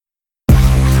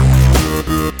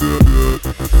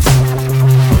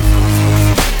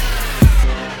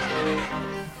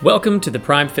Welcome to the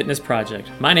Prime Fitness Project.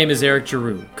 My name is Eric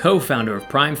Giroux, co-founder of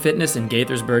Prime Fitness in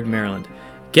Gaithersburg, Maryland.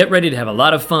 Get ready to have a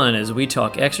lot of fun as we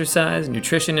talk exercise,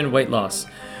 nutrition, and weight loss.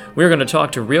 We're going to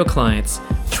talk to real clients,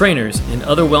 trainers, and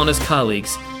other wellness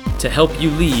colleagues to help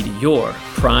you lead your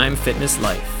Prime Fitness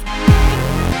life.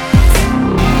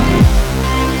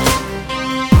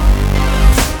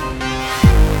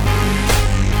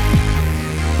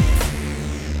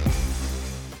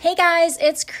 Hey guys,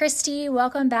 it's Christy.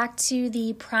 Welcome back to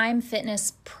the Prime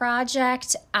Fitness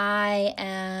Project. I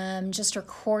am just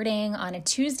recording on a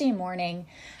Tuesday morning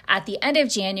at the end of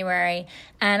January,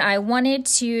 and I wanted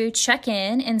to check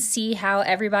in and see how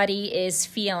everybody is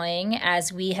feeling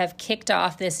as we have kicked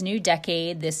off this new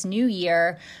decade, this new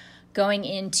year, going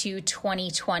into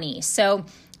 2020. So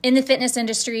in the fitness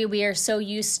industry, we are so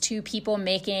used to people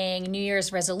making New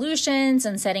Year's resolutions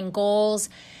and setting goals.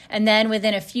 And then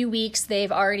within a few weeks,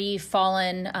 they've already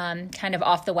fallen kind of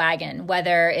off the wagon,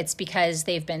 whether it's because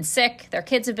they've been sick, their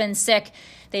kids have been sick,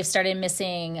 they've started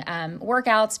missing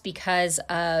workouts because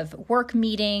of work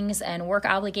meetings and work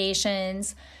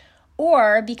obligations,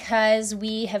 or because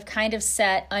we have kind of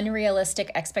set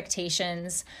unrealistic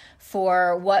expectations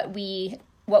for what we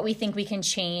think we can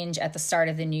change at the start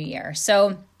of the new year.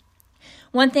 So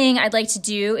one thing I'd like to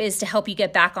do is to help you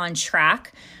get back on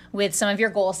track with some of your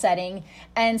goal setting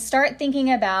and start thinking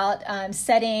about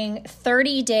setting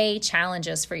 30-day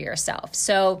challenges for yourself.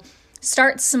 So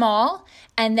start small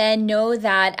and then know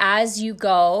that as you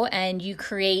go and you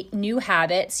create new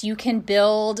habits, you can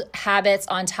build habits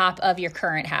on top of your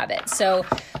current habits. So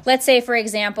let's say, for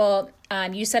example,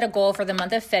 you set a goal for the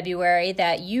month of February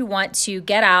that you want to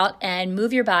get out and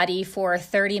move your body for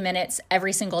 30 minutes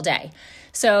every single day.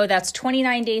 So that's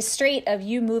 29 days straight of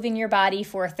you moving your body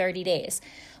for 30 days.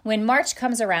 When March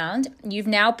comes around, you've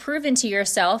now proven to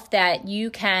yourself that you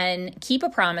can keep a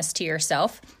promise to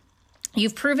yourself.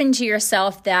 You've proven to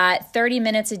yourself that 30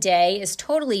 minutes a day is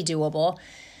totally doable.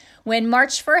 When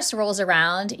March 1st rolls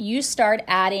around, you start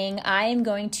adding, I am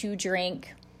going to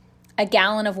drink a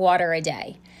gallon of water a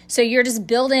day. So you're just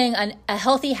building a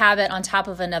healthy habit on top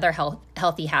of another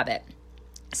healthy habit.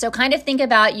 So kind of think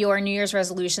about your New Year's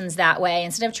resolutions that way.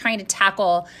 Instead of trying to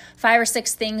tackle 5 or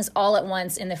 6 things all at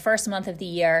once in the first month of the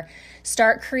year,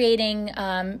 start creating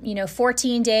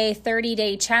 14-day,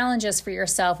 30-day challenges for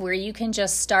yourself where you can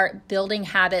just start building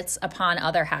habits upon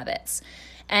other habits.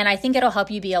 And I think it'll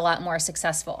help you be a lot more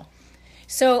successful.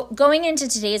 So going into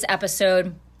today's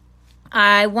episode,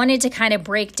 I wanted to kind of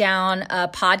break down a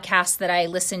podcast that I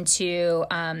listened to.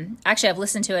 Actually, I've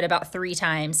listened to it about 3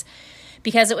 times.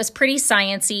 Because it was pretty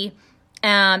sciencey.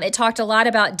 It talked a lot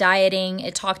about dieting.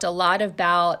 It talked a lot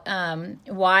about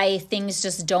why things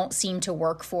just don't seem to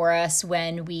work for us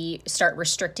when we start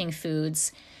restricting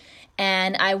foods.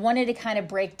 And I wanted to kind of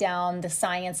break down the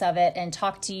science of it and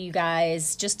talk to you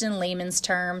guys just in layman's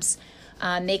terms,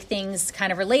 make things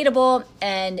kind of relatable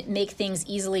and make things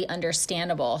easily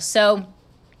understandable. So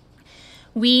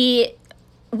we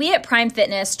at Prime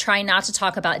Fitness try not to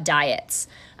talk about diets.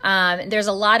 There's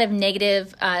a lot of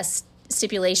negative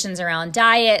stipulations around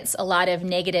diets, a lot of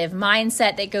negative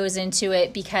mindset that goes into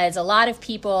it because a lot of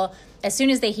people, as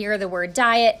soon as they hear the word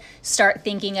diet, start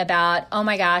thinking about, oh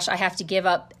my gosh, I have to give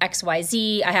up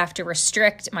XYZ, I have to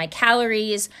restrict my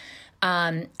calories,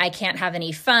 I can't have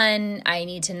any fun, I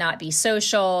need to not be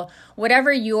social.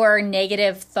 Whatever your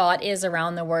negative thought is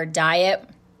around the word diet,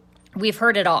 we've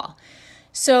heard it all.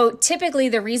 So typically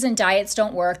the reason diets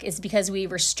don't work is because we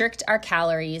restrict our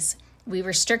calories, we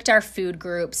restrict our food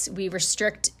groups, we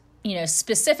restrict,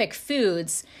 specific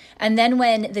foods. And then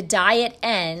when the diet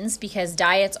ends, because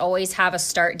diets always have a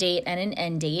start date and an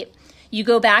end date, you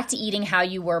go back to eating how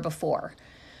you were before.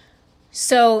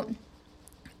 So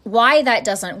why that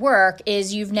doesn't work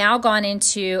is you've now gone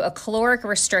into a caloric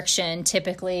restriction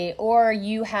typically, or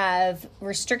you have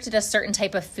restricted a certain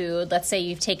type of food. Let's say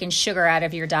you've taken sugar out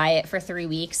of your diet for 3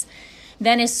 weeks.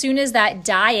 Then as soon as that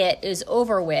diet is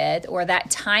over with, or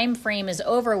that time frame is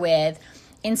over with,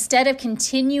 instead of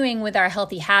continuing with our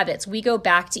healthy habits, we go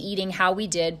back to eating how we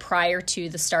did prior to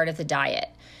the start of the diet.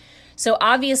 So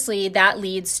obviously that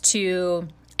leads to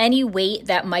any weight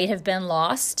that might have been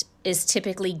lost is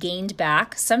typically gained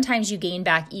back. Sometimes you gain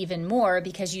back even more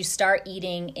because you start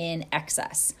eating in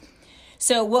excess.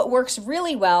 So what works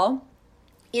really well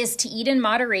is to eat in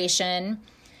moderation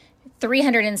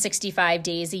 365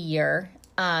 days a year,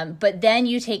 but then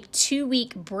you take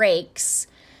 2-week breaks,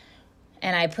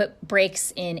 and I put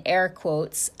breaks in air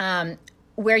quotes,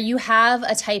 where you have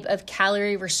a type of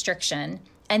calorie restriction,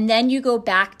 and then you go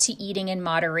back to eating in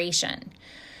moderation.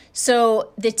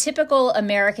 So the typical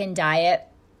American diet,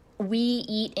 we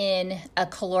eat in a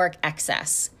caloric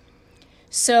excess.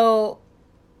 So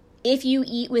if you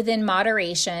eat within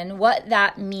moderation, what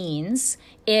that means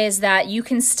is that you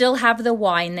can still have the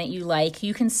wine that you like,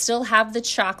 you can still have the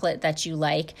chocolate that you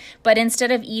like, but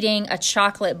instead of eating a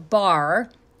chocolate bar,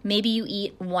 maybe you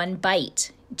eat one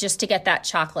bite just to get that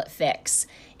chocolate fix.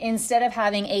 Instead of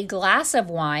having a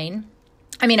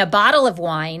bottle of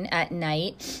wine at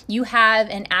night, you have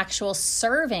an actual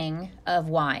serving of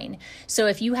wine. So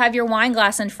if you have your wine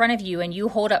glass in front of you and you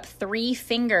hold up 3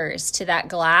 fingers to that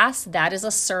glass, that is a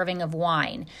serving of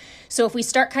wine. So if we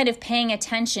start kind of paying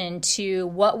attention to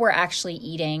what we're actually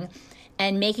eating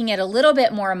and making it a little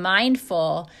bit more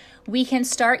mindful, we can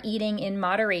start eating in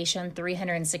moderation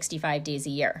 365 days a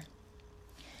year.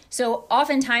 So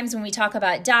oftentimes when we talk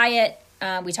about diet,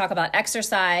 we talk about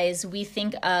exercise, we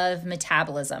think of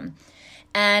metabolism.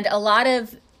 And a lot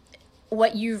of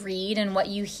what you read and what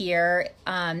you hear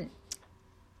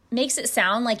makes it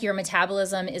sound like your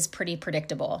metabolism is pretty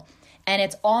predictable. And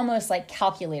it's almost like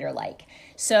calculator-like.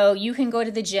 So you can go to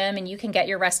the gym and you can get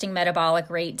your resting metabolic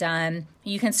rate done.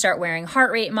 You can start wearing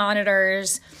heart rate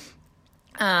monitors.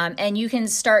 And you can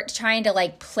start trying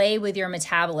to play with your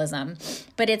metabolism.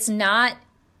 But it's not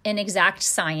an exact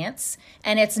science,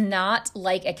 and it's not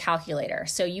like a calculator.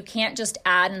 So you can't just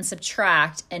add and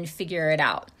subtract and figure it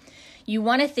out. You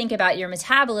want to think about your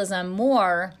metabolism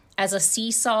more as a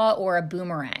seesaw or a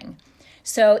boomerang.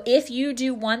 So if you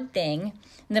do one thing,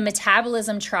 the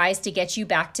metabolism tries to get you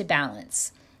back to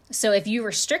balance. So if you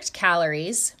restrict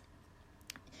calories,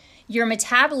 your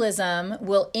metabolism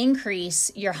will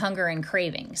increase your hunger and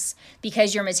cravings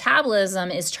because your metabolism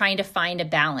is trying to find a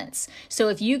balance. So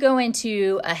if you go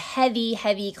into a heavy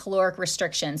caloric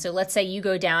restriction, so let's say you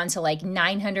go down to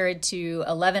 900 to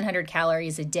 1100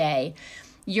 calories a day,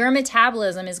 your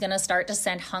metabolism is going to start to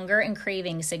send hunger and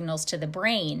craving signals to the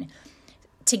brain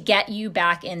to get you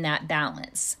back in that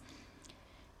balance.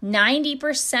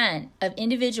 90% of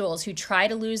individuals who try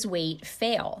to lose weight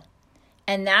fail.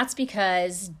 And that's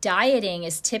because dieting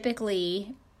is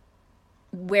typically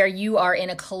where you are in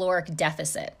a caloric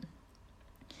deficit.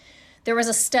 There was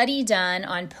a study done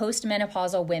on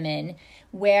postmenopausal women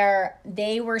where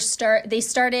they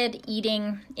started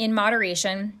eating in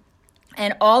moderation,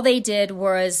 and all they did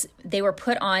was they were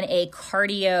put on a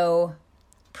cardio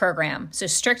program. So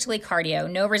strictly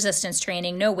cardio, no resistance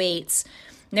training, no weights,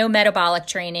 no metabolic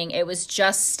training. It was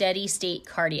just steady state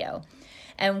cardio.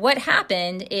 And what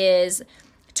happened is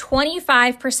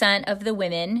 25% of the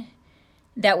women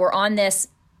that were on this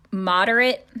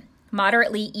moderately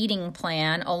eating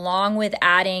plan, along with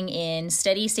adding in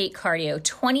steady state cardio,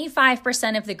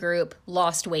 25% of the group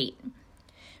lost weight.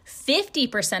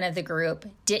 50% of the group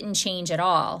didn't change at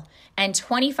all, and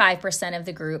 25% of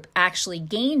the group actually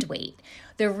gained weight.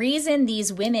 The reason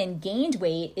these women gained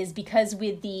weight is because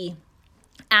with the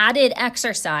added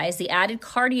exercise, the added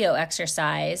cardio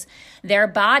exercise, their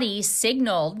body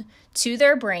signaled to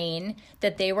their brain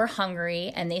that they were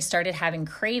hungry and they started having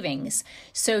cravings.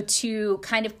 So to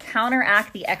kind of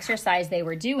counteract the exercise they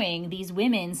were doing, these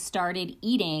women started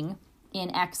eating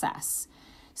in excess.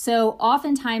 So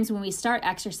oftentimes when we start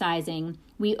exercising,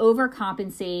 we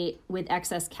overcompensate with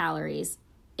excess calories,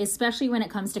 especially when it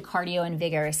comes to cardio and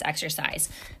vigorous exercise.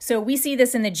 So we see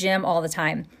this in the gym all the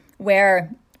time,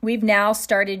 where we've now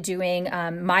started doing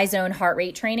my zone heart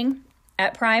rate training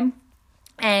at Prime.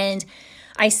 And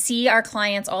I see our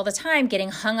clients all the time getting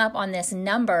hung up on this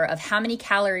number of how many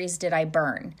calories did I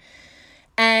burn.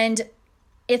 And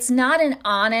it's not an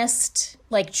honest,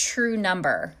 true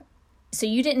number. So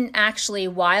you didn't actually,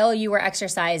 while you were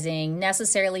exercising,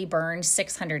 necessarily burn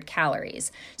 600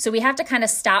 calories. So we have to kind of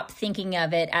stop thinking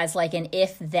of it as an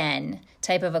if-then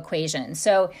type of equation.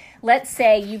 So let's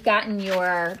say you've gotten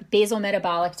your basal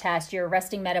metabolic test, your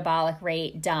resting metabolic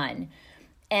rate done,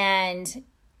 and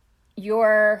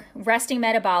your resting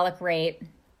metabolic rate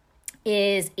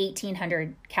is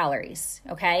 1,800 calories,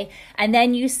 okay? And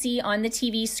then you see on the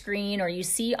TV screen, or you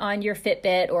see on your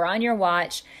Fitbit or on your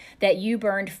watch that you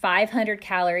burned 500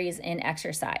 calories in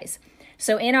exercise.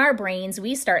 So in our brains,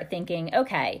 we start thinking,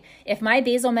 okay, if my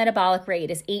basal metabolic rate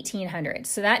is 1,800,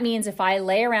 so that means if I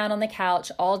lay around on the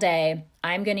couch all day,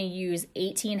 I'm going to use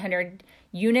 1,800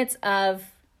 units of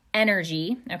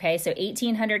energy, okay? So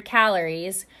 1,800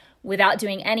 calories without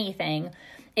doing anything.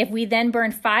 If we then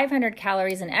burn 500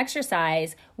 calories in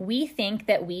exercise, we think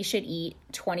that we should eat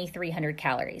 2,300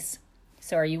 calories.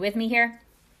 So are you with me here?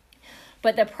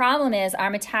 But the problem is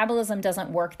our metabolism doesn't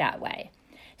work that way.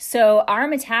 So our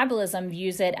metabolism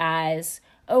views it as,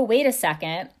 oh, wait a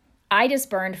second, I just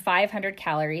burned 500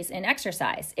 calories in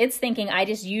exercise. It's thinking I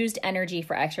just used energy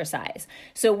for exercise.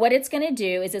 So what it's going to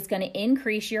do is it's going to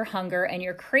increase your hunger and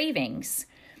your cravings.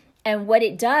 And what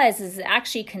it does is it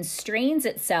actually constrains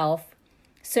itself.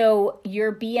 So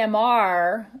your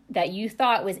BMR that you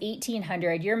thought was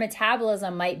 1800, your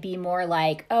metabolism might be more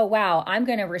like, oh, wow, I'm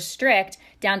going to restrict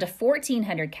down to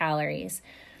 1400 calories.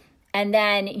 And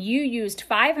then you used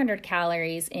 500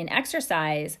 calories in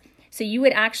exercise. So you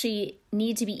would actually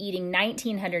need to be eating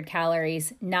 1900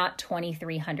 calories, not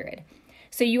 2300.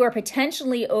 So you are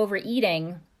potentially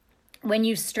overeating when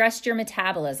you've stressed your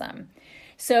metabolism.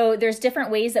 So there's different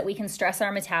ways that we can stress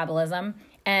our metabolism,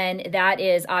 and that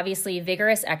is obviously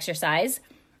vigorous exercise.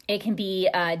 It can be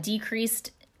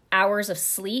decreased hours of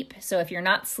sleep. So if you're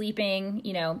not sleeping,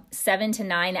 7 to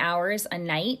 9 hours a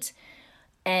night,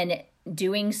 and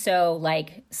doing so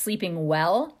like sleeping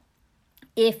well.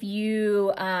 If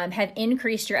you have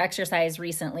increased your exercise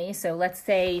recently, so let's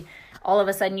say all of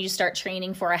a sudden you start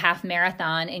training for a half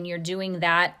marathon and you're doing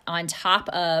that on top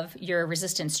of your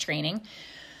resistance training.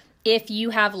 If you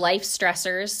have life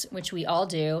stressors, which we all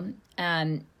do,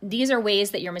 these are ways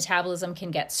that your metabolism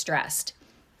can get stressed.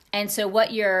 And so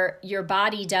what your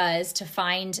body does to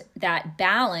find that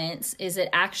balance is it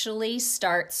actually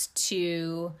starts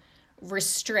to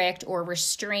restrict or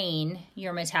restrain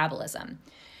your metabolism.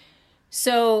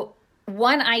 So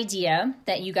one idea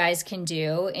that you guys can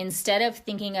do, instead of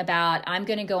thinking about, I'm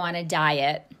going to go on a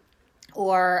diet,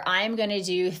 or I'm going to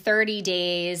do 30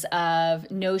 days of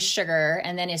no sugar,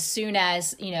 and then as soon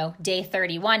as, day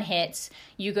 31 hits,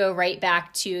 you go right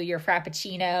back to your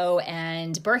Frappuccino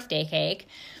and birthday cake.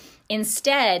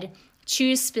 Instead,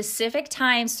 choose specific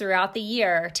times throughout the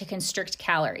year to constrict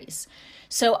calories.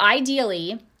 So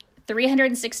ideally,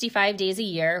 365 days a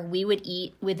year, we would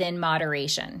eat within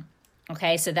moderation.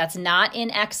 Okay, so that's not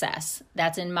in excess,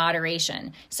 that's in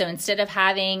moderation. So instead of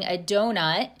having a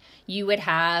donut, you would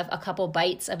have a couple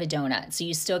bites of a donut. So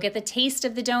you still get the taste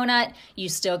of the donut, you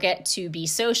still get to be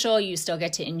social, you still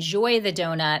get to enjoy the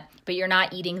donut, but you're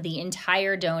not eating the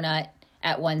entire donut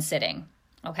at one sitting.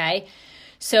 Okay,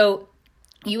 so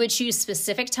you would choose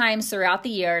specific times throughout the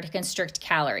year to constrict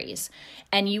calories.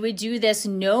 And you would do this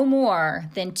no more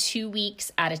than 2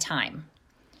 weeks at a time.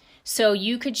 So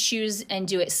you could choose and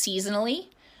do it seasonally.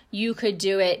 You could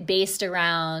do it based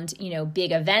around,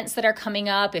 big events that are coming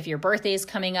up. If your birthday is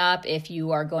coming up, if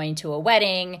you are going to a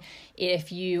wedding,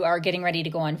 if you are getting ready to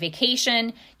go on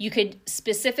vacation, you could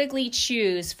specifically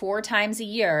choose 4 times a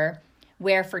year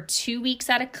where for 2 weeks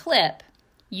at a clip,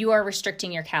 you are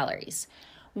restricting your calories.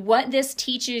 What this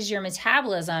teaches your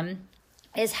metabolism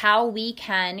is how we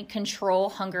can control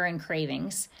hunger and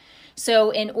cravings.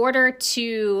 So in order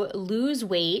to lose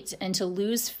weight and to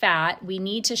lose fat, we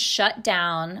need to shut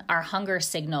down our hunger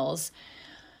signals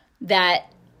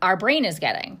that our brain is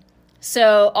getting.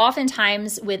 So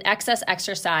oftentimes with excess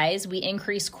exercise, we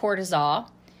increase cortisol.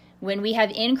 When we have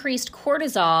increased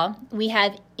cortisol, we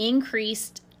have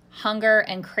increased hunger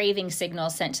and craving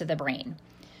signals sent to the brain.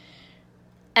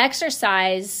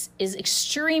 Exercise is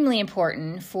extremely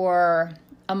important for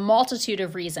a multitude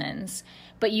of reasons,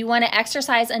 but you want to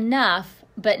exercise enough,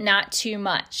 but not too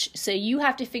much. So you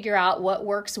have to figure out what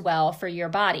works well for your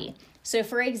body. So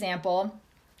for example,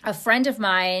 a friend of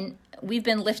mine, we've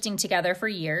been lifting together for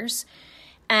years,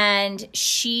 and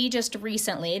she just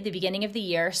recently, at the beginning of the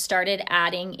year, started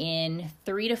adding in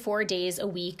 3 to 4 days a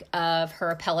week of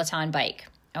her Peloton bike,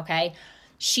 okay?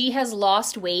 She has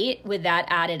lost weight with that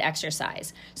added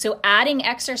exercise. So adding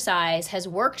exercise has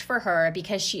worked for her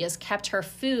because she has kept her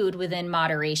food within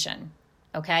moderation,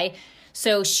 okay?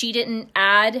 So she didn't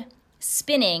add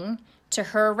spinning to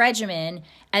her regimen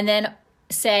and then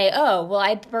say, oh, well,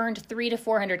 I burned 300 to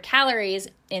 400 calories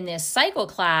in this cycle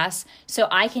class, so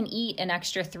I can eat an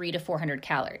extra 300 to 400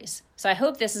 calories. So I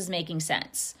hope this is making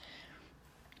sense.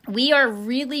 We are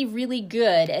really, really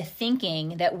good at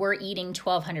thinking that we're eating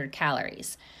 1,200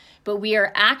 calories, but we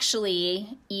are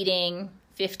actually eating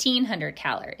 1,500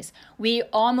 calories. We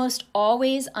almost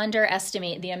always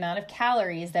underestimate the amount of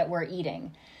calories that we're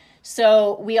eating.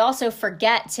 So we also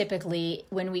forget typically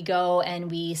when we go and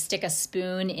we stick a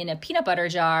spoon in a peanut butter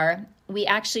jar, we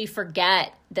actually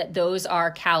forget that those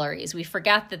are calories. We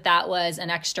forget that that was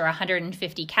an extra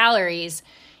 150 calories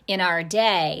in our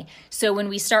day. So when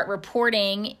we start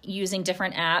reporting using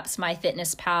different apps,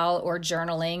 MyFitnessPal or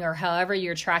journaling or however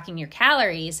you're tracking your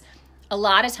calories, a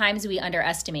lot of times we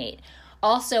underestimate.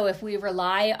 Also, if we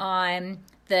rely on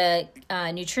the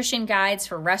nutrition guides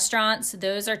for restaurants,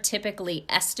 those are typically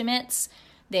estimates.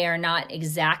 They are not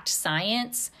exact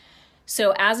science.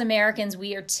 So as Americans,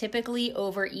 we are typically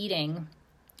overeating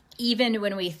even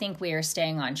when we think we are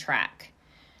staying on track.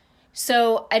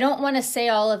 So I don't want to say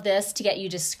all of this to get you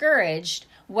discouraged.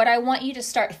 What I want you to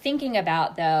start thinking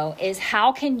about, though, is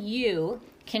how can you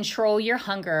control your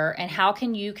hunger and how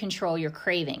can you control your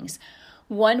cravings?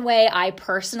 One way I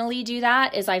personally do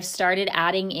that is I've started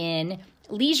adding in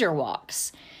leisure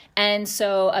walks. And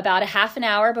so about a half an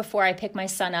hour before I pick my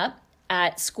son up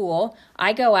at school,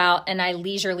 I go out and I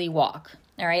leisurely walk.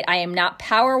 All right. I am not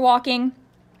power walking.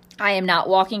 I am not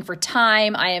walking for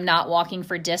time. I am not walking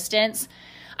for distance.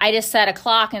 I just set a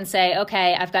clock and say,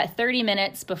 okay, I've got 30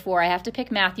 minutes before I have to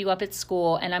pick Matthew up at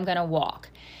school and I'm going to walk.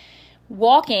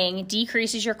 Walking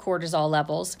decreases your cortisol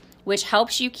levels, which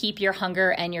helps you keep your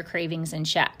hunger and your cravings in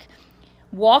check.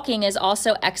 Walking is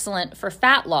also excellent for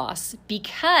fat loss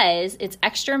because it's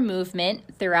extra movement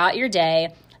throughout your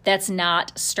day that's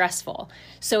not stressful.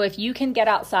 So if you can get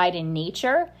outside in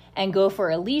nature and go for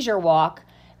a leisure walk,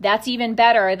 that's even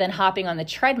better than hopping on the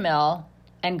treadmill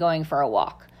and going for a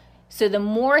walk. So the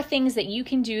more things that you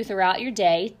can do throughout your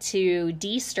day to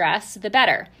de-stress, the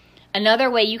better. Another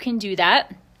way you can do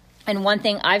that, and one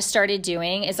thing I've started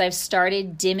doing, is I've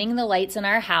started dimming the lights in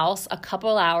our house a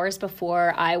couple hours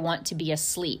before I want to be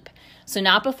asleep. So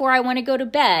not before I want to go to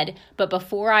bed, but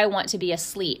before I want to be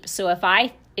asleep. So if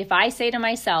I say to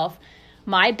myself,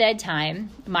 my bedtime,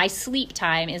 my sleep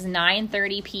time is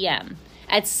 9:30 p.m.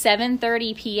 At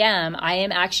 7:30 p.m., I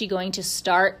am actually going to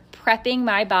start prepping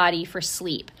my body for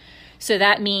sleep. So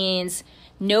that means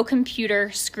no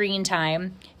computer screen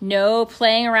time, no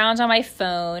playing around on my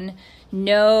phone,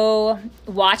 no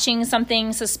watching something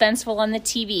suspenseful on the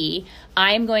TV.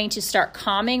 I'm going to start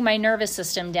calming my nervous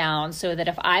system down so that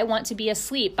if I want to be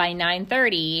asleep by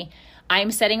 9:30,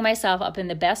 I'm setting myself up in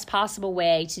the best possible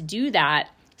way to do that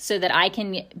so that I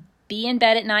can be in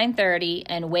bed at 9:30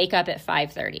 and wake up at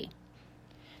 5:30.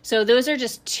 So those are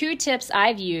just 2 tips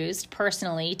I've used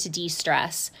personally to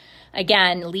de-stress.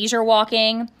 Again, leisure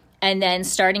walking and then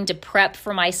starting to prep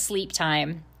for my sleep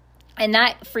time. And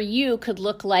that for you could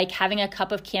look like having a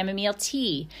cup of chamomile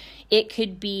tea. It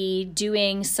could be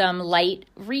doing some light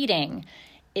reading.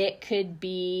 It could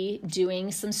be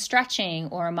doing some stretching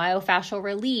or myofascial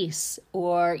release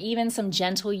or even some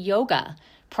gentle yoga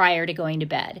prior to going to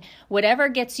bed. Whatever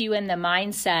gets you in the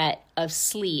mindset of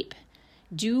sleep,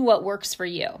 do what works for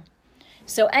you.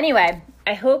 So anyway,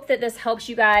 I hope that this helps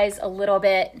you guys a little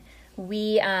bit.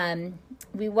 We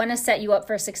want to set you up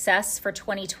for success for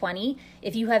 2020.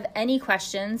 If you have any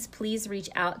questions, please reach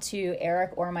out to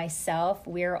Eric or myself.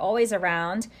 We're always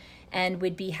around and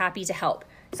would be happy to help.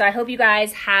 So I hope you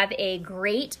guys have a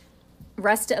great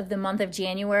rest of the month of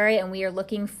January, and we are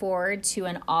looking forward to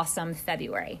an awesome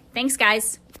February. Thanks,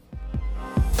 guys.